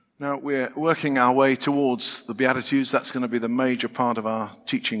Now, we're working our way towards the Beatitudes. That's going to be the major part of our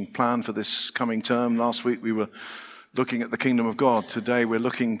teaching plan for this coming term. Last week we were looking at the kingdom of God. Today we're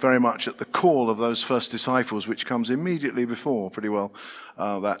looking very much at the call of those first disciples, which comes immediately before, pretty well,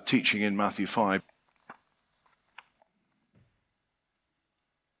 that teaching in Matthew 5.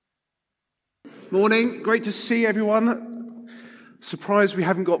 Morning, great to see everyone. Surprised we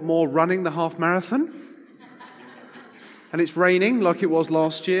haven't got more running the half marathon. And it's raining like it was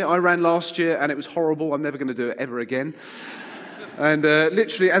last year. I ran last year and it was horrible. I'm never going to do it ever again. And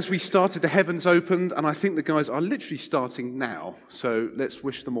literally as we started, the heavens opened, and I think the guys are literally starting now. So let's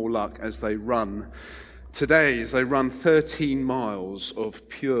wish them all luck as they run today, as they run 13 miles of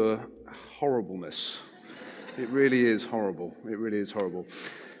pure horribleness. It really is horrible. It really is horrible.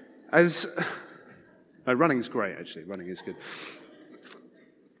 Running's great, actually. Running is good.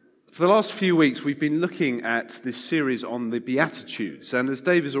 For the last few weeks, we've been looking at this series on the Beatitudes. And as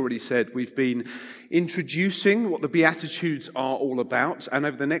Dave has already said, we've been introducing what the Beatitudes are all about. And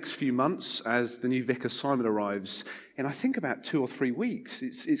over the next few months, as the new vicar Simon arrives, in I think about 2 or 3 weeks,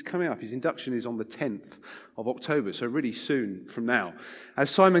 it's coming up. His induction is on the 10th of October, so really soon from now. As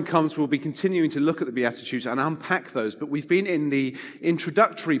Simon comes, we'll be continuing to look at the Beatitudes and unpack those. But we've been in the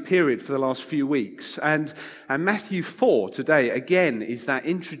introductory period for the last few weeks. And Matthew 4 today, again, is that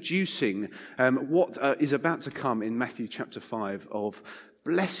introducing what is about to come in Matthew chapter 5 of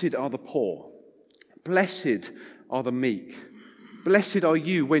blessed are the poor, blessed are the meek, blessed are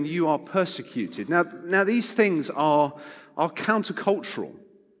you when you are persecuted. Now these things are countercultural.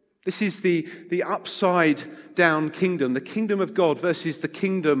 This is the upside down kingdom, the kingdom of God versus the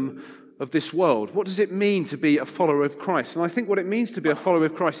kingdom of this world. What does it mean to be a follower of Christ? And I think what it means to be a follower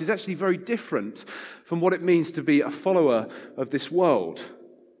of Christ is actually very different from what it means to be a follower of this world.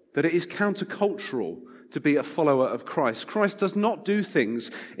 That it is countercultural to be a follower of Christ. Christ does not do things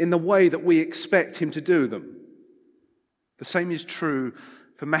in the way that we expect him to do them. The same is true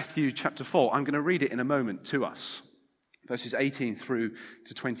for Matthew chapter 4. I'm going to read it in a moment to us. Verses 18 through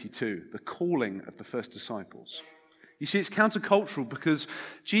to 22, the calling of the first disciples. You see, it's countercultural because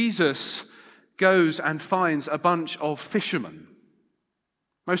Jesus goes and finds a bunch of fishermen.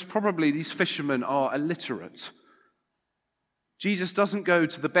 Most probably these fishermen are illiterate. Jesus doesn't go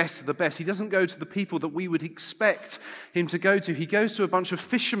to the best of the best. He doesn't go to the people that we would expect him to go to. He goes to a bunch of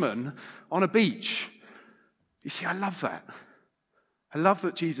fishermen on a beach. You see, I love that. I love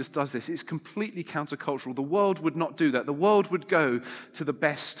that Jesus does this. It's completely countercultural. The world would not do that. The world would go to the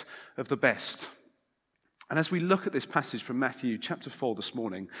best of the best. And as we look at this passage from Matthew chapter 4 this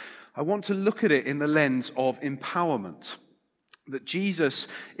morning, I want to look at it in the lens of empowerment. That Jesus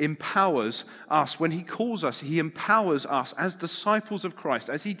empowers us. When he calls us, he empowers us as disciples of Christ,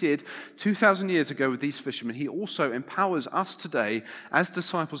 as he did 2,000 years ago with these fishermen. He also empowers us today as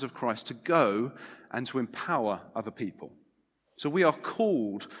disciples of Christ to go and to empower other people. So we are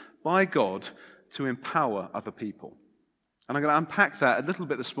called by God to empower other people. And I'm going to unpack that a little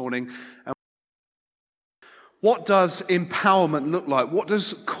bit this morning. What does empowerment look like? What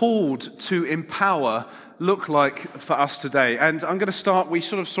does called to empower look like for us today? And I'm going to start, we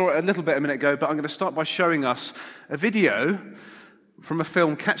sort of saw it a little bit a minute ago, but I'm going to start by showing us a video from a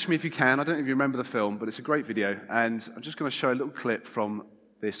film, Catch Me If You Can. I don't know if you remember the film, but it's a great video. And I'm just going to show a little clip from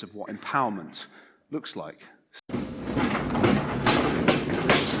this of what empowerment looks like.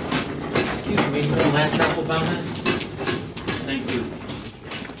 Excuse me, Lance Applebaum. Thank you.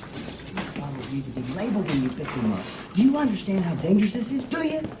 Need to be labeled when you pick them up. Do you understand how dangerous this is? Do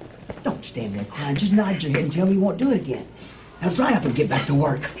you? Don't stand there crying. Just nod your head and tell me you won't do it again. Now dry up and get back to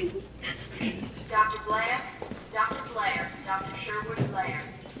work. Dr. Blair, Dr. Sherwood Blair.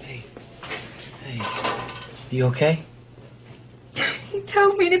 Hey, you okay? He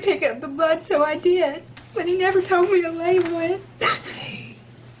told me to pick up the blood, so I did. But he never told me to label it. Hey,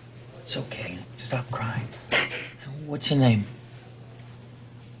 it's okay. Stop crying. What's your name?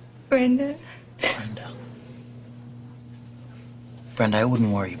 Brenda. Brenda, I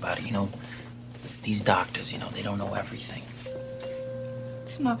wouldn't worry about it. You know, these doctors, they don't know everything.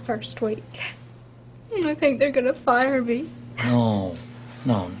 It's my first week. I think they're gonna fire me. No,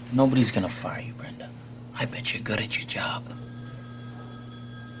 nobody's gonna fire you, Brenda. I bet you're good at your job.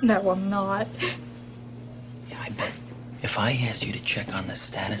 No, I'm not. Yeah, I bet if I asked you to check on the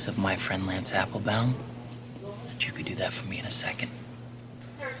status of my friend Lance Applebaum, that you could do that for me in a second.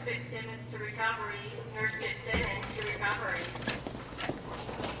 Nurse Fitzsimmons to recovery. Nurse Fitzsimmons to recovery.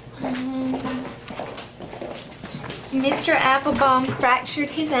 Mr. Applebaum fractured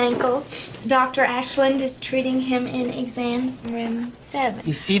his ankle. Dr. Ashland is treating him in exam room 7.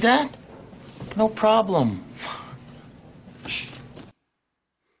 You see that? No problem.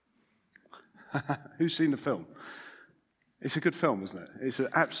 Who's seen the film? It's a good film, isn't it? It's an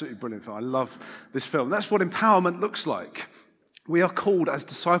absolutely brilliant film. I love this film. That's what empowerment looks like. We are called as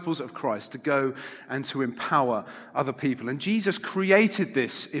disciples of Christ to go and to empower other people. And Jesus created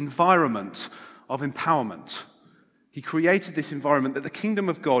this environment of empowerment. He created this environment that the kingdom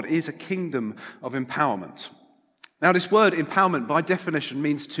of God is a kingdom of empowerment. Now, this word empowerment, by definition,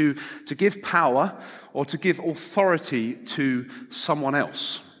 means to give power or to give authority to someone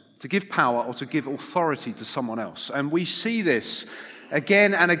else. To give power or to give authority to someone else. And we see this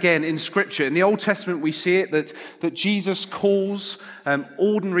again and again in Scripture. In the Old Testament, we see it that Jesus calls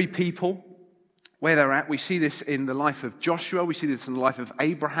ordinary people where they're at. We see this in the life of Joshua. We see this in the life of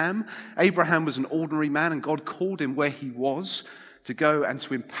Abraham. Abraham was an ordinary man, and God called him where he was to go and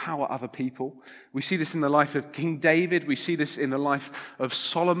to empower other people. We see this in the life of King David. We see this in the life of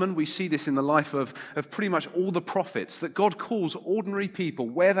Solomon. We see this in the life of pretty much all the prophets, that God calls ordinary people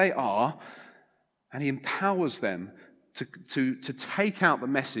where they are, and he empowers them to take out the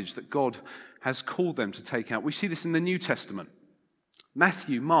message that God has called them to take out. We see this in the New Testament.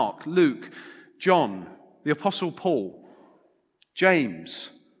 Matthew, Mark, Luke, John, the Apostle Paul, James.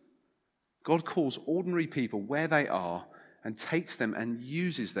 God calls ordinary people where they are and takes them and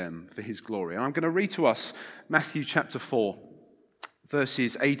uses them for his glory. And I'm going to read to us Matthew chapter 4,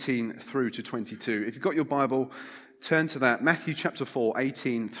 verses 18 through to 22. If you've got your Bible, turn to that. Matthew chapter 4,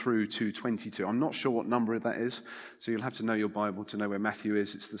 18 through to 22. I'm not sure what number that is, so you'll have to know your Bible to know where Matthew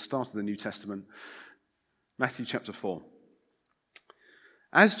is. It's the start of the New Testament. Matthew chapter 4.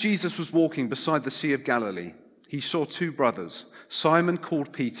 As Jesus was walking beside the Sea of Galilee, he saw two brothers, Simon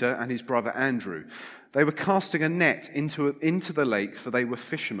called Peter and his brother Andrew. They were casting a net into the lake, for they were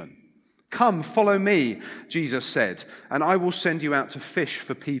fishermen. "Come, follow me," Jesus said, "and I will send you out to fish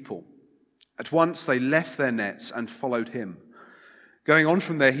for people." At once they left their nets and followed him. Going on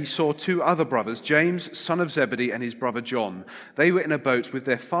from there, he saw two other brothers, James, son of Zebedee, and his brother John. They were in a boat with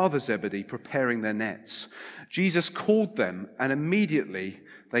their father Zebedee, preparing their nets. Jesus called them, and immediately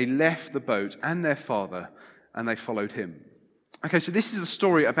they left the boat and their father, and they followed him. Okay, so this is the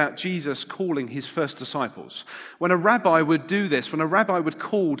story about Jesus calling his first disciples. When a rabbi would do this, when a rabbi would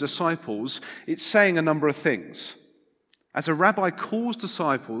call disciples, it's saying a number of things. As a rabbi calls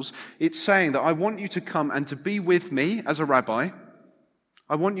disciples, it's saying that I want you to come and to be with me as a rabbi.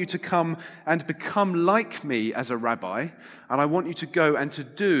 I want you to come and become like me as a rabbi. And I want you to go and to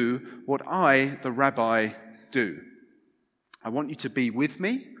do what I, the rabbi, do. I want you to be with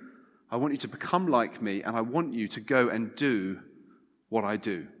me. I want you to become like me. And I want you to go and do what I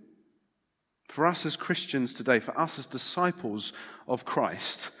do. For us as Christians today, for us as disciples of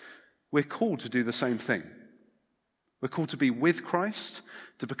Christ, we're called to do the same thing. We're called to be with Christ,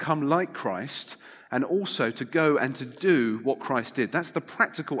 to become like Christ, and also to go and to do what Christ did. That's the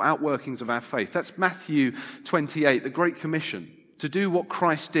practical outworkings of our faith. That's Matthew 28, the Great Commission, to do what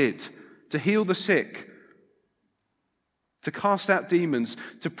Christ did, to heal the sick, to cast out demons,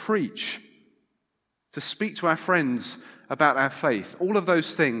 to preach, to speak to our friends about our faith. All of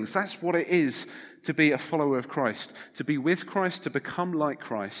those things, that's what it is to be a follower of Christ, to be with Christ, to become like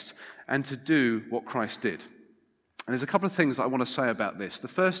Christ, and to do what Christ did. And there's a couple of things I want to say about this. The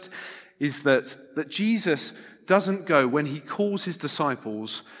first is that Jesus doesn't go, when he calls his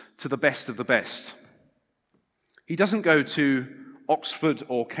disciples, to the best of the best. He doesn't go to Oxford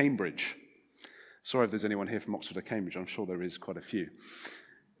or Cambridge. Sorry if there's anyone here from Oxford or Cambridge. I'm sure there is quite a few.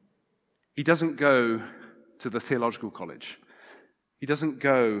 He doesn't go to the theological college. He doesn't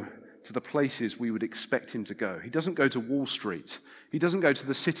go to the places we would expect him to go. He doesn't go to Wall Street. He doesn't go to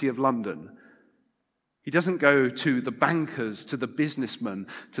the City of London. He doesn't go to the bankers, to the businessmen,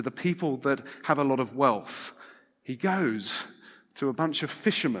 to the people that have a lot of wealth. He goes to a bunch of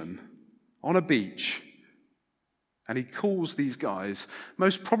fishermen on a beach, and he calls these guys.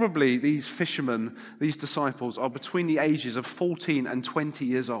 Most probably these fishermen, these disciples, are between the ages of 14 and 20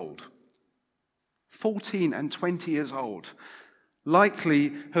 years old. 14 and 20 years old.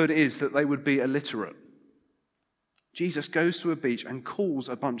 Likelihood is that they would be illiterate. Jesus goes to a beach and calls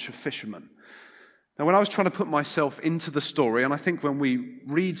a bunch of fishermen. Now, when I was trying to put myself into the story, and I think when we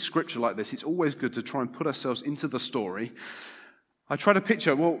read scripture like this, it's always good to try and put ourselves into the story. I try to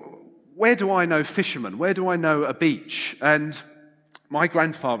picture, well, where do I know fishermen? Where do I know a beach? And my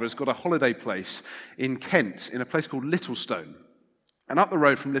grandfather has got a holiday place in Kent, in a place called Littlestone. And up the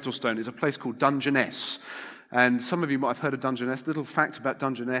road from Littlestone is a place called Dungeness. And some of you might have heard of Dungeness. Little fact about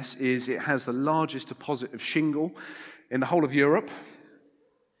Dungeness is it has the largest deposit of shingle in the whole of Europe.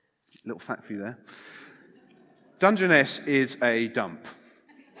 Little fact for you there. Dungeness is a dump.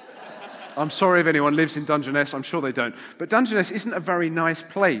 I'm sorry if anyone lives in Dungeness. I'm sure they don't. But Dungeness isn't a very nice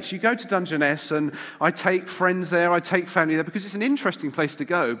place. You go to Dungeness, and I take friends there, I take family there, because it's an interesting place to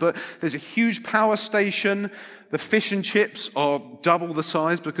go. But there's a huge power station. The fish and chips are double the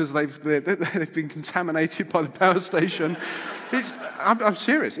size because they've been contaminated by the power station. I'm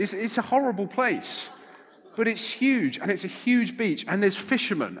serious. It's a horrible place. But it's huge, and it's a huge beach, and there's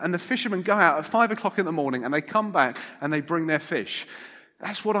fishermen, and the fishermen go out at 5 o'clock in the morning, and they come back, and they bring their fish.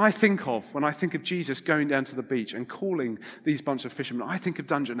 That's what I think of when I think of Jesus going down to the beach and calling these bunch of fishermen. I think of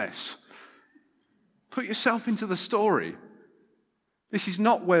Dungeness. Put yourself into the story. This is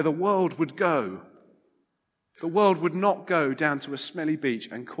not where the world would go. The world would not go down to a smelly beach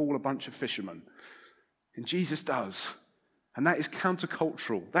and call a bunch of fishermen. And Jesus does. And that is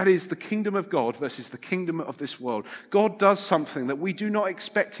countercultural. That is the kingdom of God versus the kingdom of this world. God does something that we do not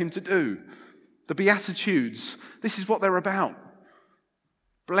expect him to do. The Beatitudes, this is what they're about.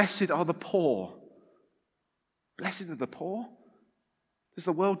 Blessed are the poor. Blessed are the poor? Does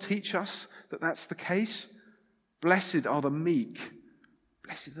the world teach us that that's the case? Blessed are the meek.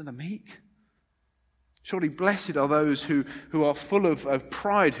 Blessed are the meek? Surely blessed are those who are full of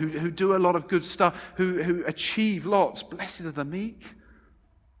pride, who do a lot of good stuff, who achieve lots. Blessed are the meek.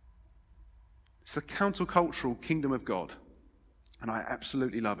 It's the countercultural kingdom of God. And I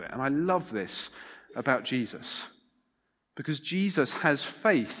absolutely love it. And I love this about Jesus. Because Jesus has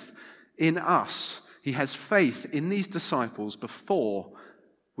faith in us. He has faith in these disciples before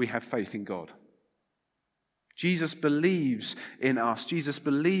we have faith in God. Jesus believes in us. Jesus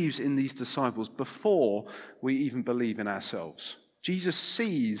believes in these disciples before we even believe in ourselves. Jesus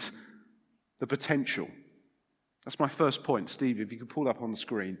sees the potential. That's my first point, Steve, if you could pull up on the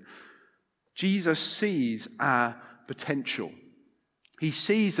screen. Jesus sees our potential. He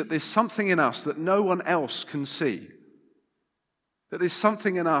sees that there's something in us that no one else can see. That there's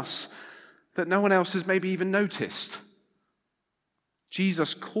something in us that no one else has maybe even noticed.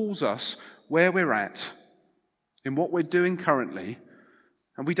 Jesus calls us where we're at, in what we're doing currently,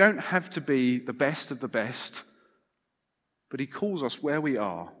 and we don't have to be the best of the best, but he calls us where we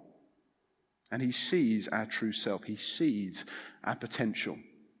are, and he sees our true self. He sees our potential.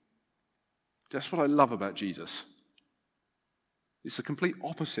 That's what I love about Jesus. It's the complete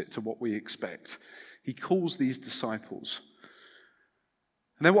opposite to what we expect. He calls these disciples.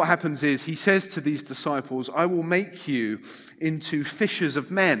 And then what happens is he says to these disciples, I will make you into fishers of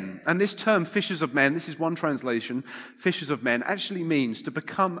men. And this term, fishers of men, this is one translation, fishers of men, actually means to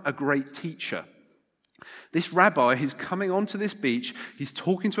become a great teacher. This rabbi is coming onto this beach, he's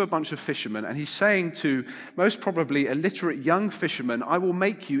talking to a bunch of fishermen, and he's saying to most probably illiterate young fishermen, I will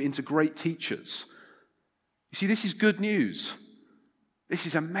make you into great teachers. You see, this is good news. This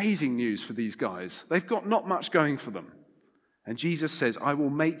is amazing news for these guys. They've got not much going for them. And Jesus says, I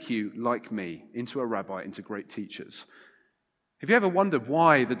will make you like me, into a rabbi, into great teachers. Have you ever wondered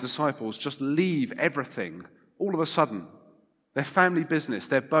why the disciples just leave everything all of a sudden? Their family business,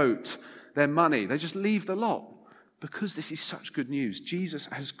 their boat, their money, they just leave the lot. Because this is such good news. Jesus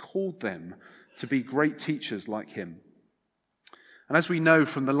has called them to be great teachers like him. And as we know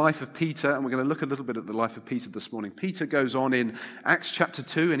from the life of Peter, and we're going to look a little bit at the life of Peter this morning, Peter goes on in Acts chapter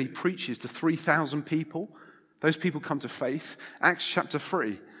 2 and he preaches to 3,000 people. Those people come to faith. Acts chapter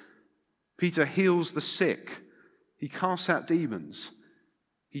 3, Peter heals the sick. He casts out demons.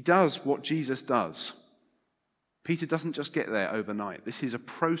 He does what Jesus does. Peter doesn't just get there overnight. This is a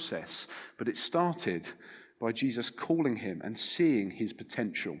process, but it started by Jesus calling him and seeing his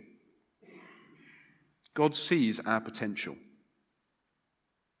potential. God sees our potential.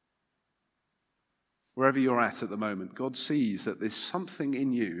 Wherever you're at the moment, God sees that there's something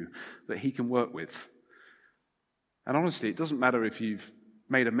in you that he can work with. And honestly, it doesn't matter if you've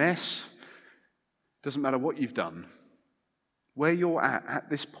made a mess. It doesn't matter what you've done. Where you're at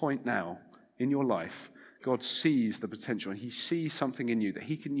this point now in your life, God sees the potential, and he sees something in you that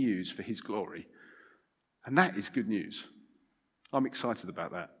he can use for his glory. And that is good news. I'm excited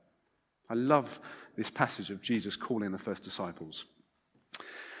about that. I love this passage of Jesus calling the first disciples.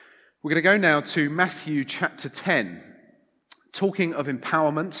 We're going to go now to Matthew chapter 10. Talking of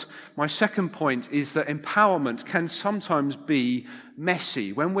empowerment, my second point is that empowerment can sometimes be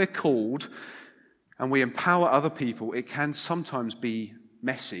messy. When we're called and we empower other people, it can sometimes be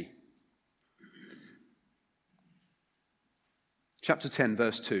messy. Chapter 10,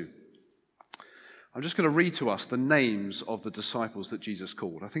 verse 2. I'm just going to read to us the names of the disciples that Jesus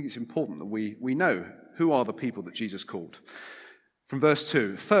called. I think it's important that we know who are the people that Jesus called. From verse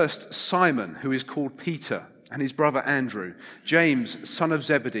 2, first Simon, who is called Peter, and his brother Andrew, James, son of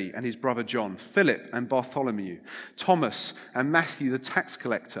Zebedee, and his brother John, Philip and Bartholomew, Thomas and Matthew the tax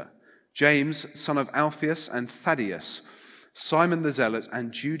collector, James, son of Alphaeus, and Thaddeus, Simon the Zealot,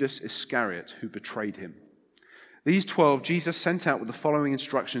 and Judas Iscariot, who betrayed him. These 12 Jesus sent out with the following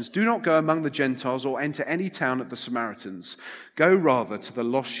instructions: do not go among the Gentiles or enter any town of the Samaritans. Go rather to the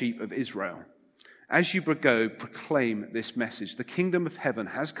lost sheep of Israel. As you go, proclaim this message: the kingdom of heaven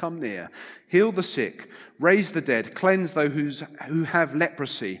has come near. Heal the sick, raise the dead, cleanse those who have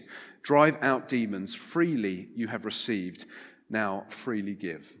leprosy, drive out demons. Freely you have received, now freely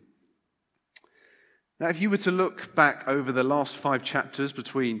give. Now, if you were to look back over the last 5 chapters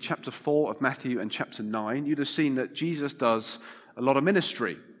between chapter 4 of Matthew and chapter 9, you'd have seen that Jesus does a lot of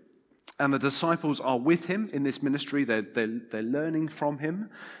ministry. And the disciples are with him in this ministry. They're learning from him.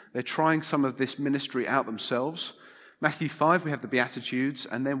 They're trying some of this ministry out themselves. Matthew 5, we have the Beatitudes,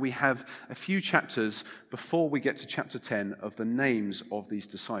 and then we have a few chapters before we get to chapter 10 of the names of these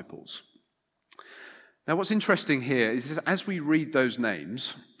disciples. Now, what's interesting here is as we read those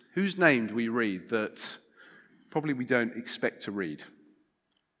names, whose name do we read that probably we don't expect to read?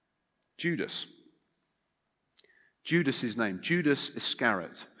 Judas. Judas's name, Judas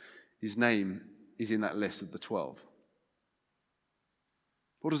Iscariot, his name is in that list of the 12.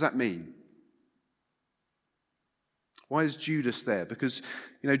 What does that mean? Why is Judas there? Because,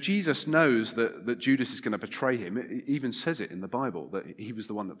 Jesus knows that Judas is going to betray him. It even says it in the Bible, that he was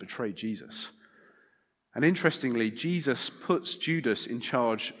the one that betrayed Jesus. And interestingly, Jesus puts Judas in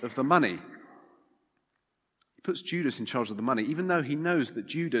charge of the money. He puts Judas in charge of the money, even though he knows that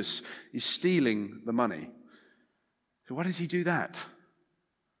Judas is stealing the money. So why does he do that?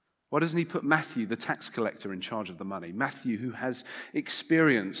 Why doesn't he put Matthew, the tax collector, in charge of the money? Matthew, who has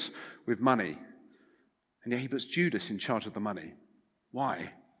experience with money. And yet he puts Judas in charge of the money.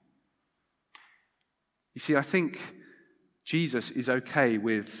 Why? You see, I think Jesus is okay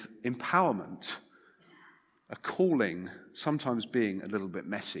with empowerment, a calling sometimes being a little bit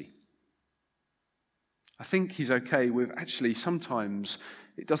messy. I think he's okay with actually sometimes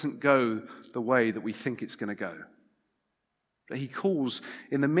it doesn't go the way that we think it's going to go. But he calls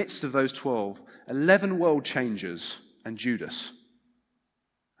in the midst of those 12, 11 world changers and Judas.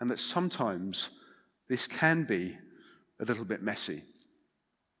 And that sometimes this can be a little bit messy.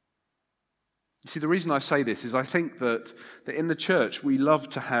 You see, the reason I say this is I think that in the church we love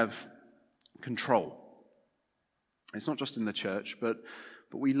to have control. It's not just in the church, but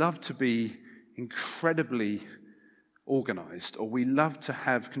we love to be incredibly organized, or we love to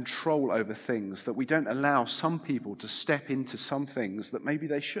have control over things, that we don't allow some people to step into some things that maybe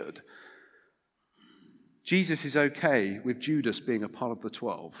they should. Jesus is okay with Judas being a part of the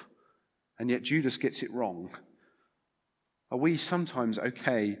 12, and yet Judas gets it wrong. Are we sometimes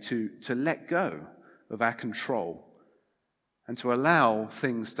okay to let go of our control and to allow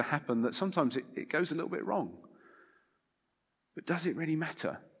things to happen that sometimes it goes a little bit wrong? But does it really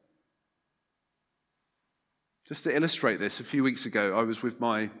matter? Just to illustrate this, a few weeks ago, I was with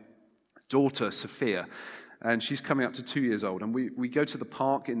my daughter, Sophia, and she's coming up to 2 years old. And we go to the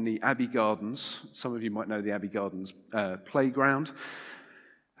park in the Abbey Gardens. Some of you might know the Abbey Gardens playground.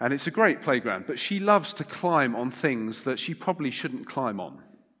 And it's a great playground, but she loves to climb on things that she probably shouldn't climb on.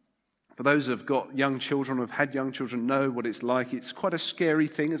 For those who have got young children, or have had young children, know what it's like. It's quite a scary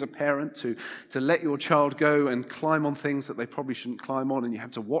thing as a parent to let your child go and climb on things that they probably shouldn't climb on, and you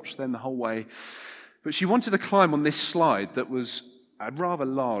have to watch them the whole way. But she wanted to climb on this slide that was a rather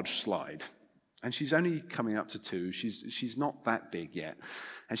large slide. And she's only coming up to 2. She's not that big yet.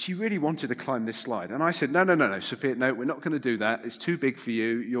 And she really wanted to climb this slide. And I said, no, Sophia, no, we're not going to do that. It's too big for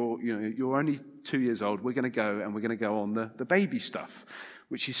you. You're only 2 years old. We're going to go, and we're going to go on the baby stuff,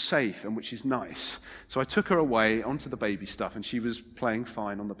 which is safe and which is nice. So I took her away onto the baby stuff, and she was playing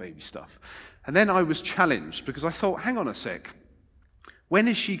fine on the baby stuff. And then I was challenged because I thought, hang on a sec. When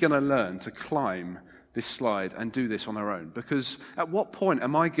is she going to learn to climb this slide and do this on her own? Because at what point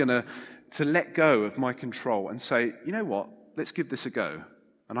am I going to let go of my control and say, you know what, let's give this a go.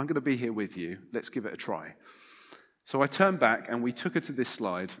 And I'm going to be here with you. Let's give it a try. So I turned back and we took her to this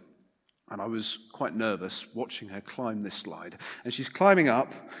slide. And I was quite nervous watching her climb this slide. And she's climbing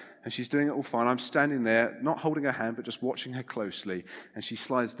up and she's doing it all fine. I'm standing there, not holding her hand, but just watching her closely. And she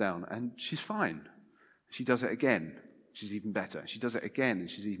slides down and she's fine. She does it again. She's even better. She does it again and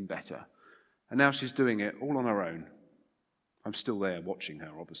she's even better. And now she's doing it all on her own. I'm still there watching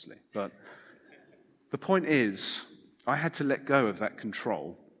her, obviously. But the point is, I had to let go of that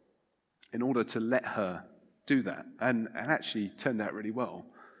control in order to let her do that. And actually turned out really well.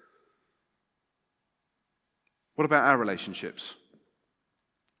 What about our relationships?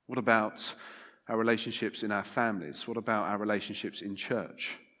 What about our relationships in our families? What about our relationships in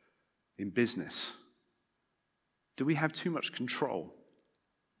church, in business? Do we have too much control?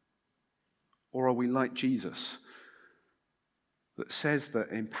 Or are we like Jesus, that says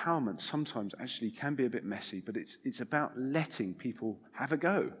that empowerment sometimes actually can be a bit messy, but it's about letting people have a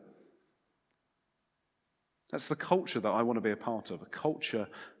go? That's the culture that I want to be a part of, a culture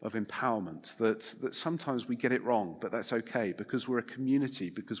of empowerment, that sometimes we get it wrong, but that's okay, because we're a community,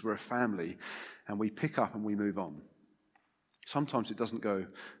 because we're a family, and we pick up and we move on. Sometimes it doesn't go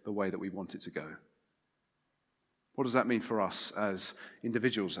the way that we want it to go. What does that mean for us as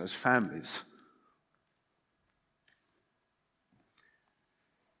individuals, as families?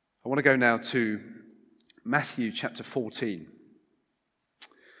 I want to go now to Matthew chapter 14.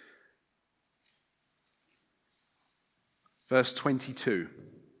 Verse 22.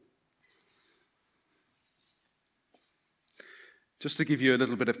 Just to give you a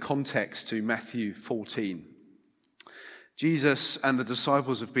little bit of context to Matthew 14. Jesus and the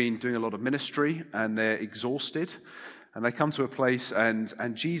disciples have been doing a lot of ministry and they're exhausted. And they come to a place and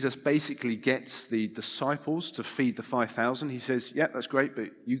Jesus basically gets the disciples to feed the 5,000. He says, yeah, that's great, but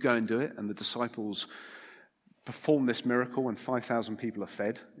you go and do it. And the disciples perform this miracle and 5,000 people are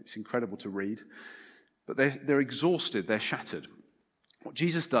fed. It's incredible to read. But they're exhausted, they're shattered. What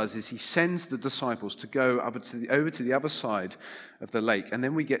Jesus does is he sends the disciples to go over to the other side of the lake. And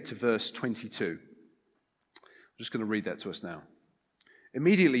then we get to verse 22. I'm just going to read that to us now.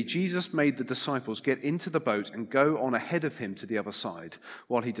 Immediately, Jesus made the disciples get into the boat and go on ahead of him to the other side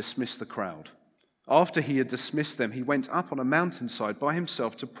while he dismissed the crowd. After he had dismissed them, he went up on a mountainside by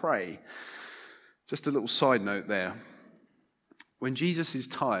himself to pray. Just a little side note there. When Jesus is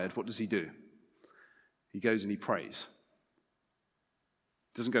tired, what does he do? He goes and he prays.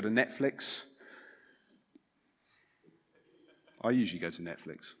 Doesn't go to Netflix. I usually go to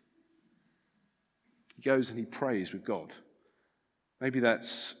Netflix. He goes and he prays with God. Maybe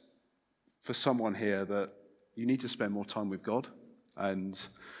that's for someone here that you need to spend more time with God. And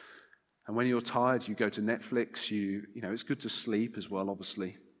when you're tired, you go to Netflix. You know, it's good to sleep as well,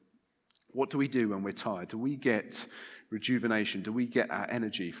 obviously. What do we do when we're tired? Do we get rejuvenation? Do we get our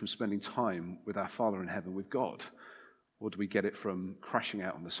energy from spending time with our Father in heaven, with God? Or do we get it from crashing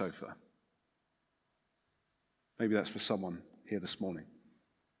out on the sofa? Maybe that's for someone here this morning.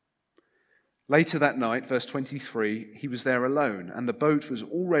 Later that night, verse 23, he was there alone, and the boat was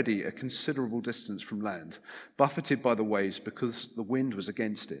already a considerable distance from land, buffeted by the waves because the wind was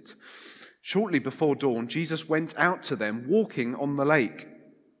against it. Shortly before dawn, Jesus went out to them walking on the lake.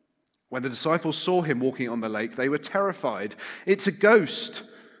 When the disciples saw him walking on the lake, they were terrified. "It's a ghost,"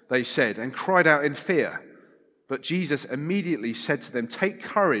 they said, and cried out in fear. But Jesus immediately said to them, "Take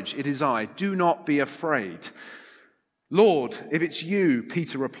courage, it is I. Do not be afraid." "Lord, if it's you,"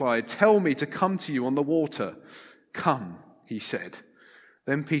 Peter replied, "tell me to come to you on the water." "Come," he said.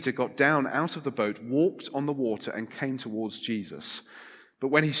 Then Peter got down out of the boat, walked on the water, and came towards Jesus. But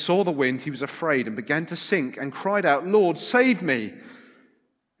when he saw the wind, he was afraid and began to sink and cried out, "Lord, save me."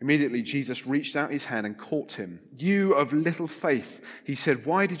 Immediately Jesus reached out his hand and caught him. "You of little faith," he said,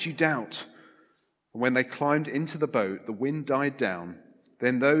 "why did you doubt?" And when they climbed into the boat, the wind died down.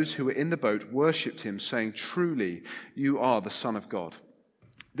 Then those who were in the boat worshipped him, saying, "Truly, you are the Son of God."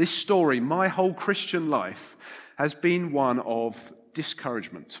 This story, my whole Christian life, has been one of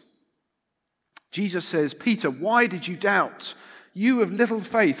discouragement. Jesus says, "Peter, why did you doubt? You of little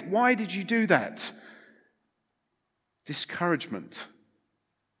faith, why did you do that?" Discouragement.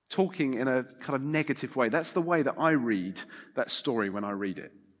 Talking in a kind of negative way. That's the way that I read that story when I read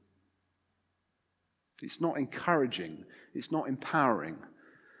it. It's not encouraging. It's not empowering.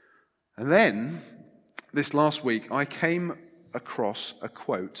 And then, this last week, I came across a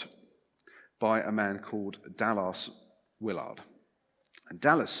quote by a man called Dallas Willard. And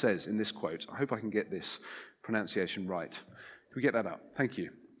Dallas says in this quote, I hope I can get this pronunciation right. Can we get that up? Thank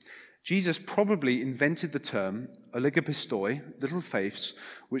you. Jesus probably invented the term oligopistoi, little faiths,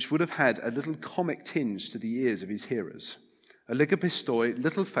 which would have had a little comic tinge to the ears of his hearers. Oligopistoi,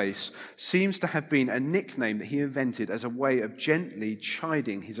 little faiths, seems to have been a nickname that he invented as a way of gently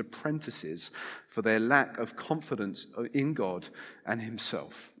chiding his apprentices for their lack of confidence in God and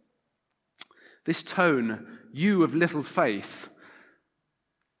himself. This tone, "you of little faith,"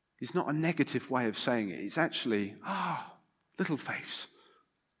 is not a negative way of saying it. It's actually, little faiths.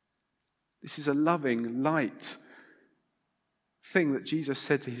 This is a loving, light thing that Jesus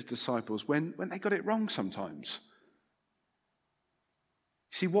said to his disciples when they got it wrong sometimes.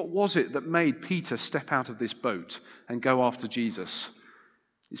 See, what was it that made Peter step out of this boat and go after Jesus?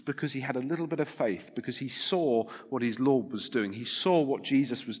 It's because he had a little bit of faith, because he saw what his Lord was doing. He saw what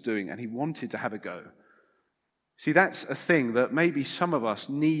Jesus was doing, and he wanted to have a go. See, that's a thing that maybe some of us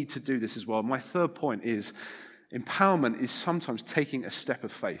need to do this as well. My third point is empowerment is sometimes taking a step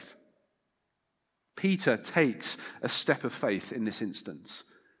of faith. Peter takes a step of faith in this instance.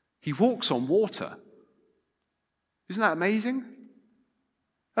 He walks on water. Isn't that amazing?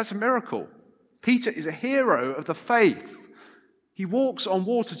 That's a miracle. Peter is a hero of the faith. He walks on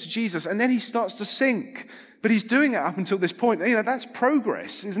water to Jesus, and then he starts to sink. But he's doing it up until this point. That's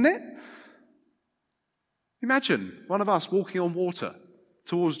progress, isn't it? Imagine one of us walking on water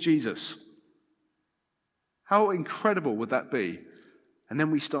towards Jesus. How incredible would that be? And then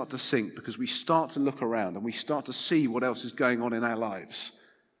we start to sink because we start to look around and we start to see what else is going on in our lives.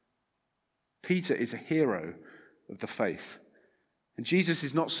 Peter is a hero of the faith. And Jesus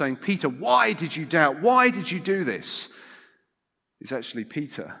is not saying, Peter, why did you doubt? Why did you do this? It's actually,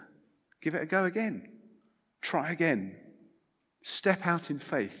 Peter, give it a go again. Try again. Step out in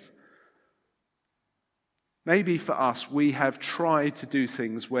faith. Maybe for us, we have tried to do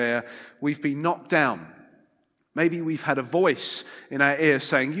things where we've been knocked down. Maybe we've had a voice in our ear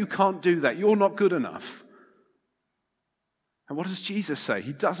saying, you can't do that, you're not good enough. And what does Jesus say?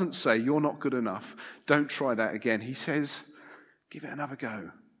 He doesn't say, you're not good enough, don't try that again. He says, give it another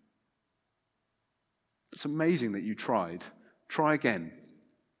go. It's amazing that you tried. Try again.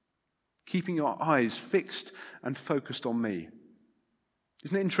 Keeping your eyes fixed and focused on me.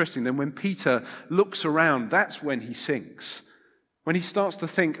 Isn't it interesting then when Peter looks around, that's when he sinks. When he starts to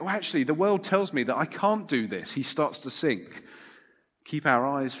think, actually, the world tells me that I can't do this, he starts to sink. Keep our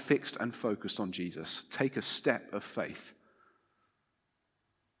eyes fixed and focused on Jesus. Take a step of faith.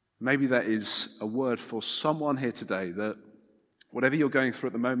 Maybe that is a word for someone here today that whatever you're going through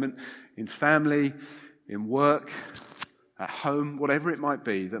at the moment, in family, in work, at home, whatever it might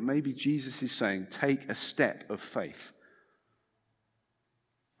be, that maybe Jesus is saying, take a step of faith.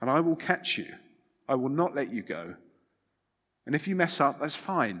 And I will catch you. I will not let you go. And if you mess up, that's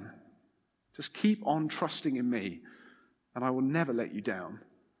fine. Just keep on trusting in me, and I will never let you down.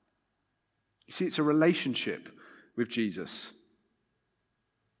 You see, it's a relationship with Jesus.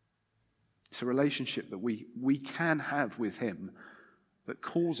 It's a relationship that we can have with him that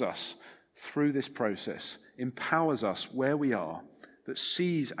calls us through this process, empowers us where we are, that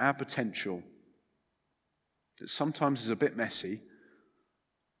sees our potential, that sometimes is a bit messy,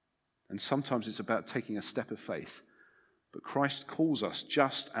 and sometimes it's about taking a step of faith. But Christ calls us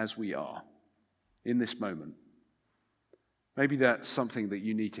just as we are in this moment. Maybe that's something that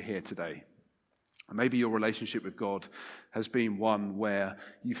you need to hear today. Maybe your relationship with God has been one where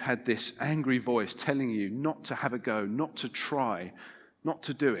you've had this angry voice telling you not to have a go, not to try, not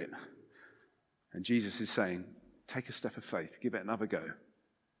to do it. And Jesus is saying, take a step of faith, give it another go.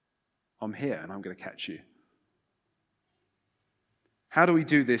 I'm here and I'm going to catch you. How do we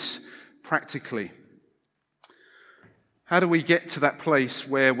do this practically? How do we get to that place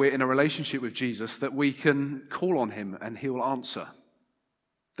where we're in a relationship with Jesus that we can call on him and he will answer?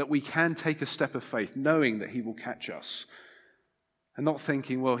 That we can take a step of faith knowing that he will catch us and not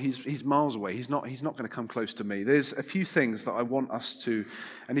thinking, well, he's miles away. He's not going to come close to me. There's a few things that I want us to,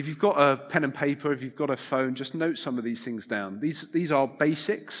 and if you've got a pen and paper, if you've got a phone, just note some of these things down. These are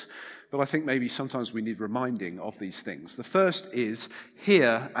basics, but I think maybe sometimes we need reminding of these things. The first is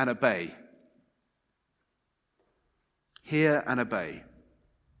hear and obey. Hear and obey.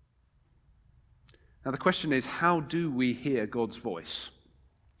 Now the question is, how do we hear God's voice?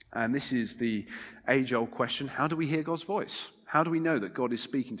 And this is the age-old question. How do we hear God's voice? How do we know that God is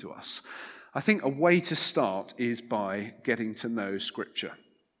speaking to us? I think a way to start is by getting to know Scripture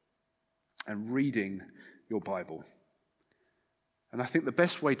and reading your Bible. And I think the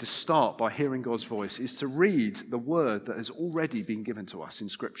best way to start by hearing God's voice is to read the word that has already been given to us in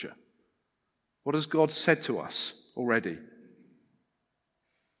Scripture. What has God said to us already?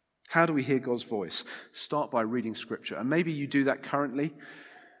 How do we hear God's voice? Start by reading Scripture. And maybe you do that currently.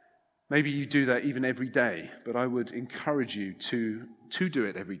 Maybe you do that even every day, but I would encourage you to do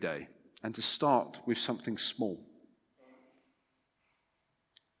it every day and to start with something small.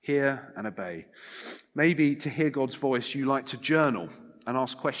 Hear and obey. Maybe to hear God's voice, you like to journal and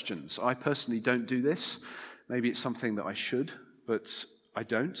ask questions. I personally don't do this. Maybe it's something that I should, but I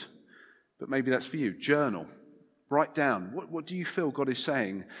don't. But maybe that's for you. Journal. Write down. What do you feel God is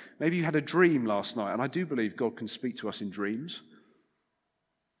saying? Maybe you had a dream last night, and I do believe God can speak to us in dreams.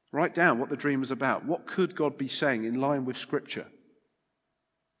 Write down what the dream was about. What could God be saying in line with Scripture?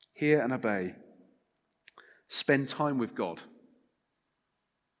 Hear and obey. Spend time with God.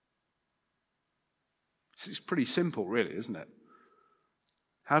 It's pretty simple, really, isn't it?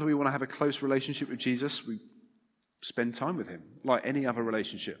 How do we want to have a close relationship with Jesus? We spend time with him, like any other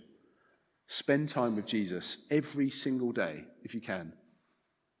relationship. Spend time with Jesus every single day, if you can.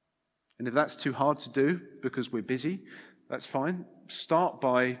 And if that's too hard to do because we're busy, that's fine. Start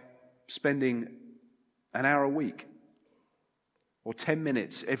by spending an hour a week, or 10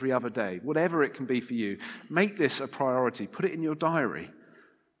 minutes every other day, whatever it can be for you. Make this a priority. Put it in your diary.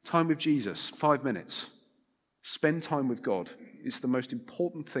 Time with Jesus, 5 minutes. Spend time with God. It's the most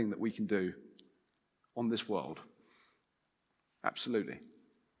important thing that we can do on this world. Absolutely.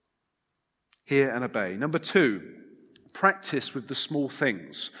 Hear and obey. Number 2, practice with the small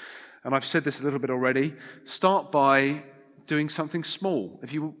things. And I've said this a little bit already. Start by doing something small.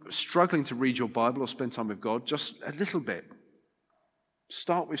 If you're struggling to read your Bible or spend time with God, just a little bit.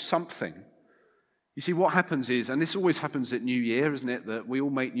 Start with something. You see, what happens is, and this always happens at New Year, isn't it, that we all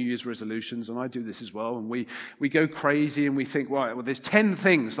make New Year's resolutions, and I do this as well, and we go crazy and we think, right, well, there's 10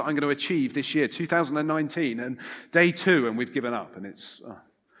 things that I'm going to achieve this year, 2019, and day 2, and we've given up, and it's,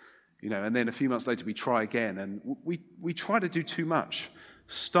 and then a few months later we try again, and we try to do too much.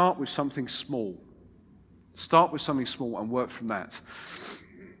 Start with something small. Start with something small and work from that.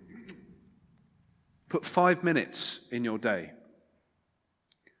 Put 5 minutes in your day.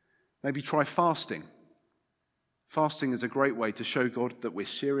 Maybe try fasting. Fasting is a great way to show God that we're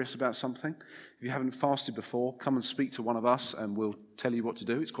serious about something. If you haven't fasted before, come and speak to one of us and we'll tell you what to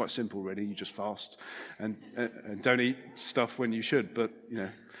do. It's quite simple, really. You just fast and don't eat stuff when you should, but,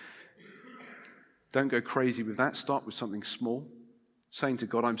 don't go crazy with that. Start with something small. Saying to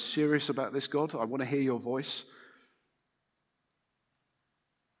God, I'm serious about this, God. I want to hear your voice.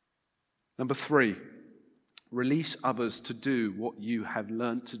 Number 3, release others to do what you have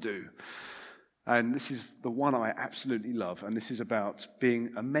learned to do. And this is the one I absolutely love. And this is about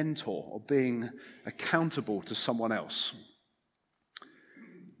being a mentor or being accountable to someone else.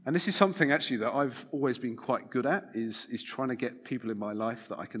 And this is something actually that I've always been quite good at, is trying to get people in my life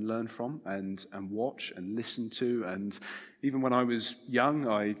that I can learn from and watch and listen to. And even when I was young,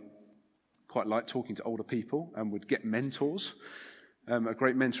 I quite liked talking to older people and would get mentors. A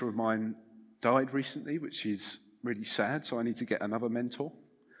great mentor of mine died recently, which is really sad, so I need to get another mentor,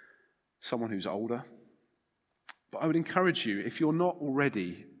 someone who's older. But I would encourage you, if you're not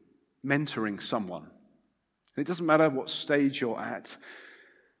already mentoring someone, and it doesn't matter what stage you're at,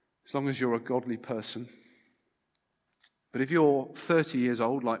 as long as you're a godly person. But if you're 30 years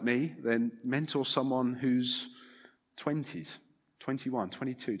old like me, then mentor someone who's 20s, 21,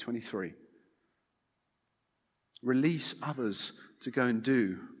 22, 23. Release others to go and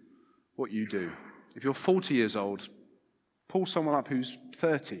do what you do. If you're 40 years old, pull someone up who's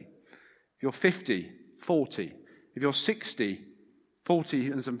 30. If you're 50, 40. If you're 60, 40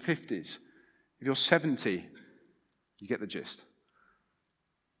 and some 50s. If you're 70, you get the gist.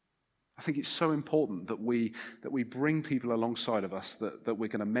 I think it's so important that we bring people alongside of us that we're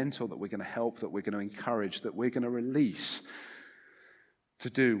going to mentor, that we're going to help, that we're going to encourage, that we're going to release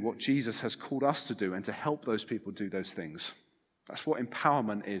to do what Jesus has called us to do and to help those people do those things. That's what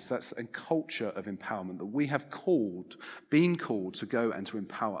empowerment is. That's a culture of empowerment, that we have been called to go and to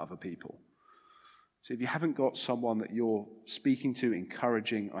empower other people. So if you haven't got someone that you're speaking to,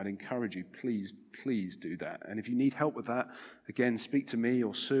 encouraging, I'd encourage you, please do that. And if you need help with that, again, speak to me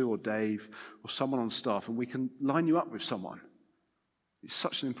or Sue or Dave or someone on staff, and we can line you up with someone. It's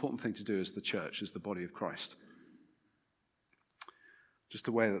such an important thing to do as the church, as the body of Christ. Just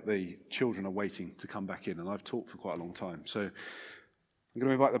aware that the children are waiting to come back in, and I've talked for quite a long time. So I'm going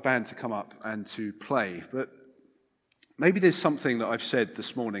to invite the band to come up and to play. But maybe there's something that I've said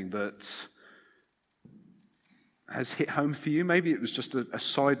this morning that has hit home for you. Maybe it was just a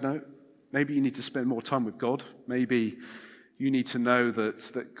side note. Maybe you need to spend more time with God. Maybe you need to know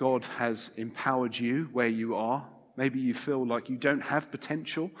that God has empowered you where you are. Maybe you feel like you don't have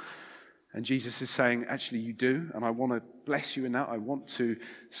potential, and Jesus is saying, actually you do, and I want to bless you in that. I want to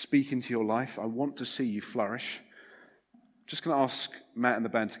speak into your life. I want to see you flourish. I'm just going to ask Matt and the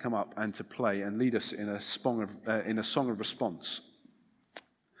band to come up and to play and lead us in a song of response.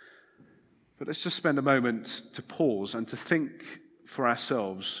 But let's just spend a moment to pause and to think for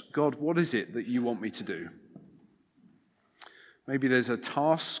ourselves, God, what is it that you want me to do? Maybe there's a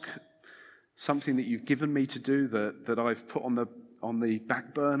task, something that you've given me to do that I've put on the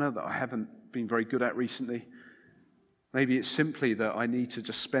back burner that I haven't been very good at recently. Maybe it's simply that I need to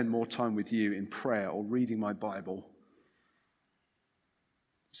just spend more time with you in prayer or reading my Bible.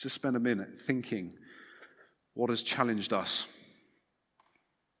 Let's just spend a minute thinking what has challenged us.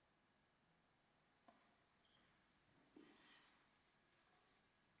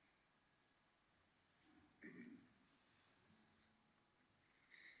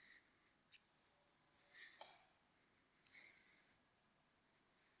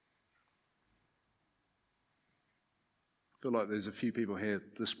 I feel like there's a few people here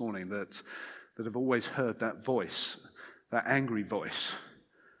this morning that have always heard that voice, that angry voice,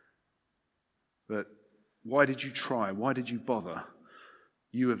 that Why did you try? Why did you bother?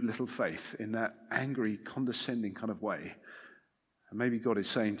 You of little faith, in that angry, condescending kind of way. And maybe God is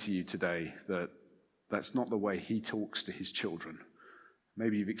saying to you today that that's not the way he talks to his children.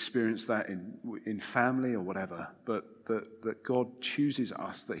 Maybe you've experienced that in family or whatever, but that God chooses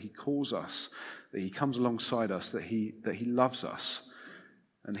us, that he calls us, that he comes alongside us, that he loves us,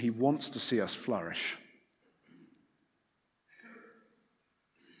 and he wants to see us flourish.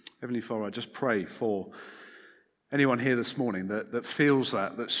 Heavenly Father, I just pray for anyone here this morning that feels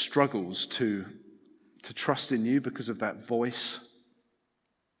that struggles to trust in you because of that voice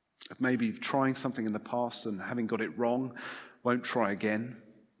of maybe trying something in the past and having got it wrong, won't try again.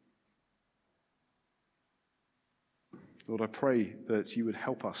 Lord, I pray that you would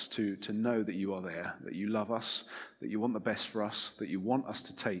help us to know that you are there, that you love us, that you want the best for us, that you want us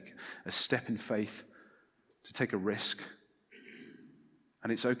to take a step in faith, to take a risk.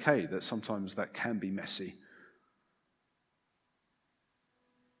 And it's okay that sometimes that can be messy.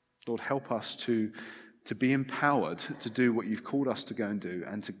 Lord, help us to be empowered to do what you've called us to go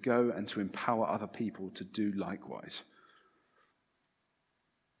and to empower other people to do likewise.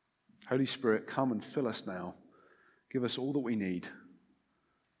 Holy Spirit, come and fill us now. Give us all that we need.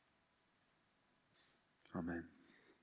 Amen.